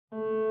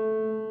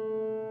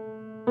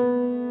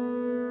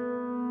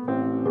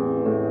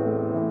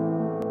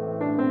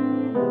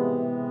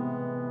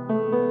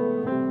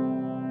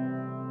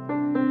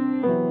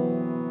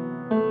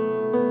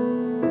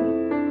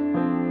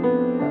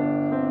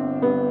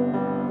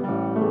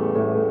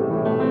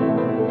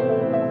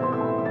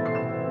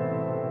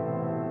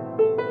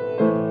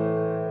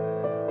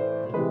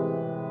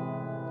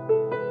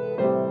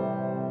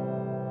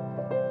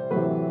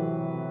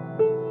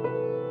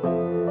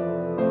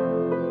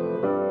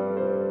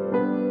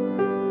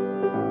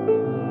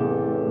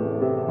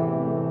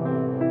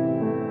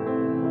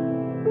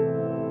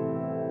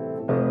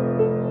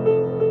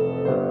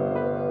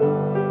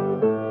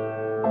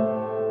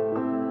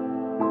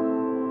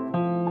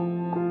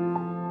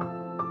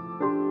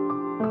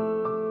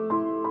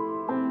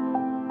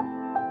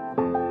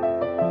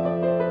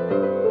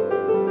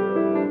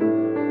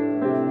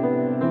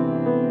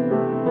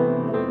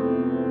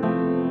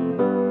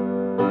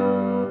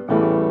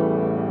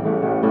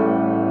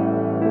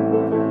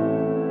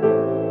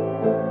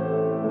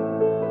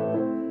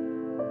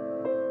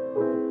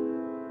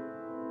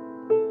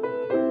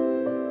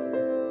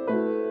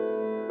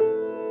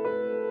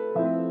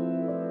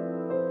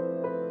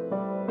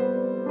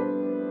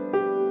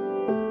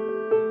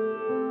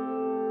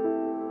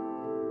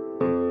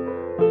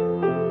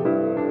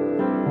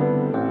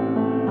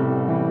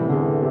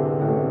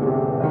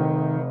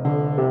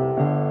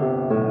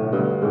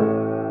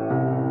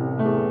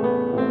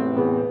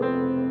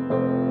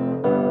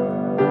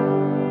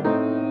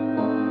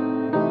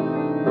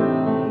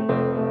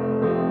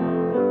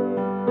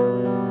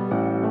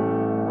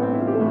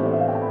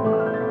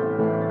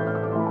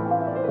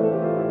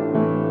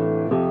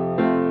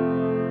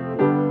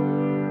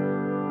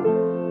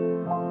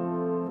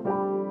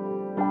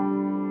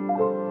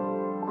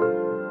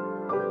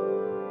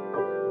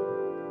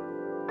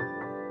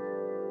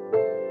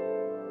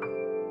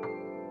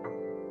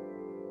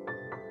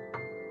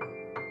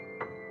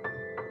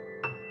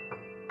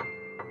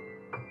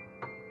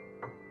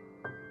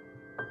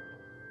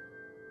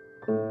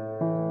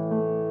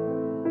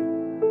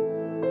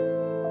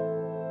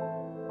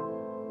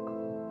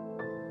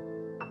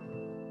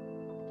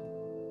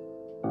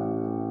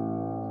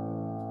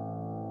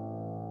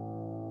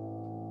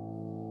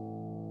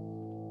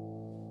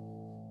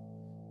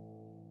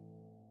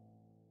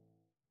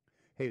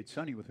Hey, it's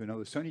Sonny with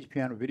another Sonny's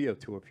Piano video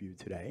tour for you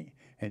today.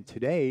 And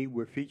today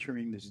we're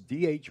featuring this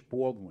D.H.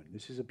 Baldwin.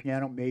 This is a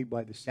piano made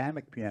by the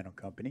Samick Piano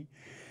Company,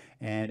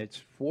 and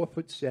it's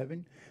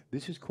 4'7".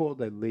 This is called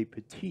a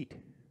LePetit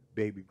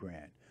baby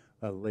grand.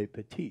 A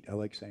LePetit, I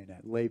like saying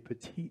that,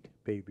 LePetit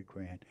baby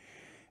grand.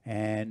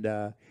 And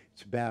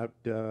it's about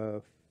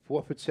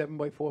 4'7"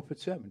 by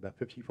 4'7", about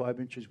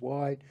 55 inches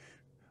wide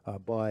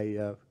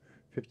by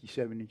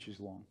 57 inches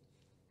long.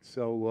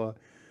 So,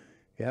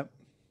 yep,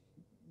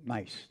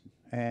 nice.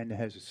 And it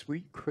has a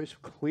sweet,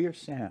 crisp, clear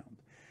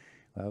sound.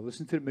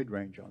 Listen to the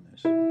mid-range on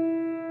this.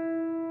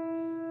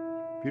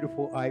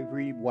 Beautiful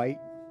ivory,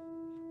 white,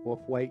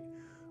 off-white,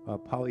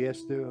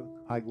 polyester,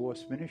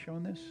 high-gloss finish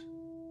on this.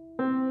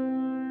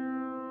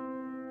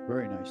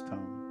 Very nice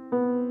tone.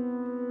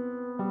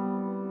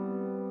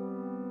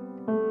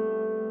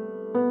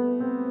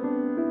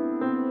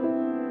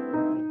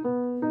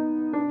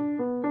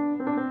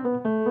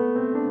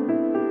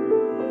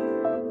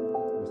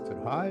 Listen to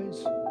the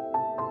highs.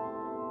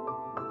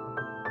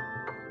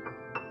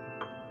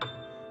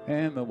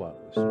 And the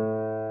lows.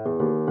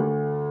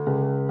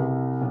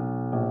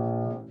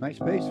 Nice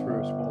bass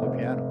for a smaller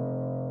piano.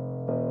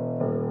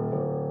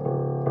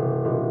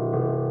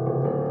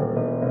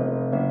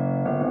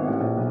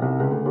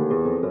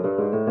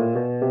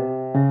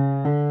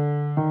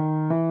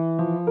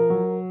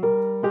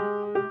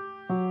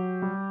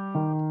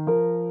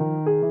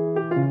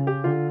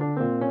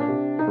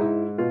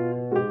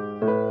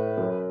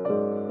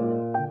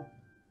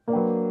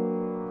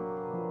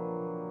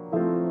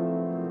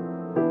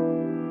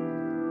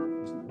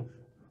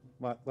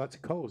 Lots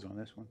of colors on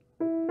this one.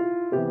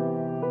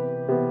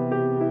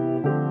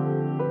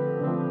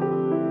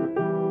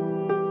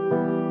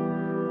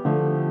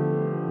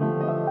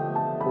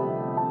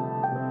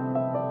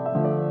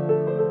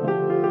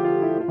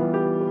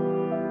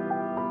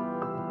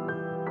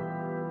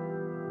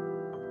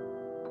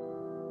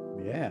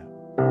 Yeah.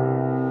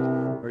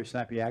 Very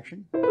snappy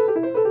action.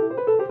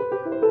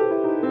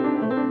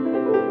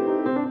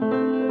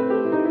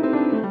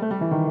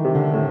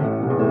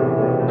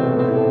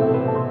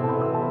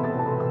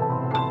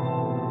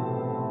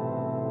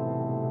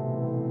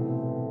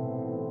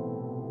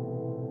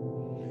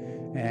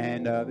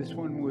 And this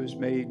one was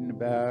made in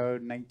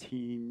about late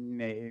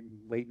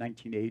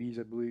 1980s,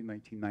 I believe,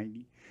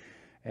 1990,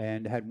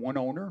 and had one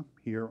owner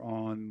here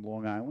on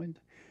Long Island,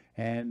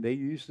 and they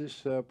used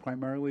this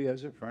primarily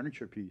as a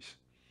furniture piece.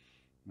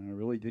 And it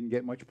really didn't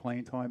get much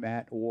playing time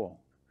at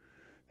all.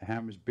 The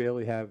hammers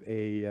barely have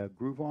a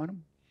groove on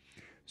them,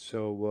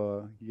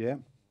 so yeah,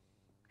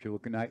 if you're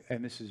looking at,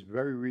 and this is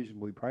very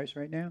reasonably priced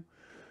right now,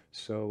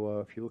 so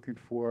if you're looking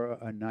for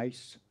a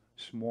nice,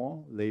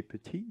 small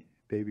LePetit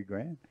baby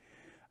grand,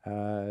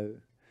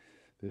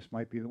 this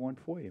might be the one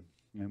for you.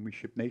 And we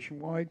ship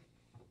nationwide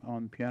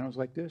on pianos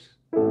like this.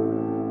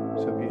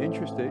 So if you're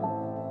interested,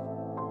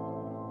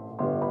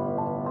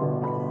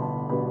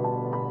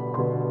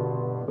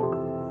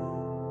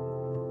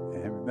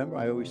 and remember,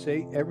 I always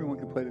say everyone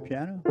can play the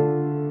piano.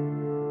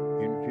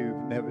 Even if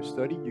you've never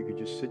studied, you could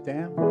just sit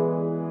down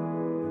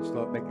and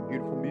start making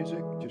beautiful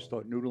music. Just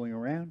start noodling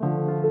around.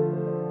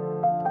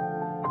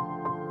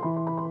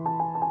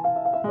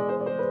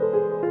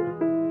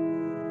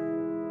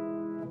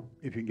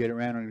 If you can get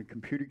around on a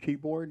computer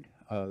keyboard,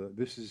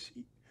 this is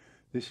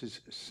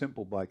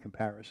simple by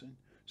comparison.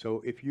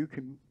 So if you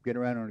can get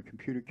around on a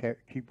computer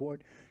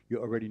keyboard, you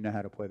already know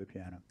how to play the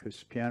piano,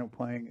 because piano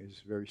playing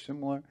is very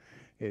similar.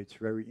 It's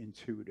very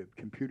intuitive.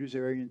 Computers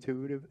are very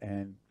intuitive,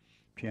 and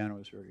piano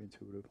is very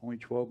intuitive. Only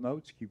 12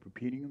 notes keep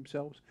repeating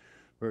themselves,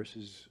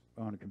 versus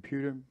on a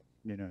computer,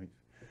 you know.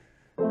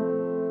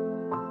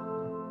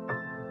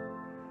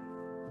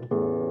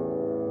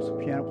 So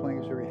piano playing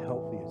is very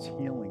healthy. It's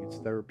healing. It's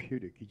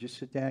therapeutic. You just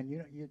sit down.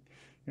 You don't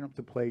have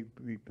to play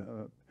be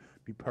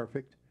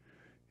perfect.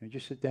 You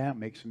just sit down,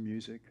 make some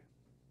music.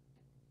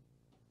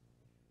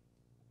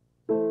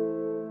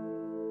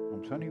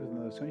 I'm Sonny with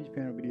another Sonny's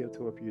Piano video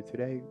tour for you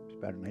today. It's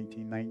about a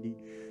 1990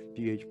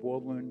 D.H.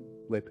 Baldwin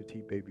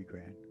LePetit baby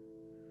grand.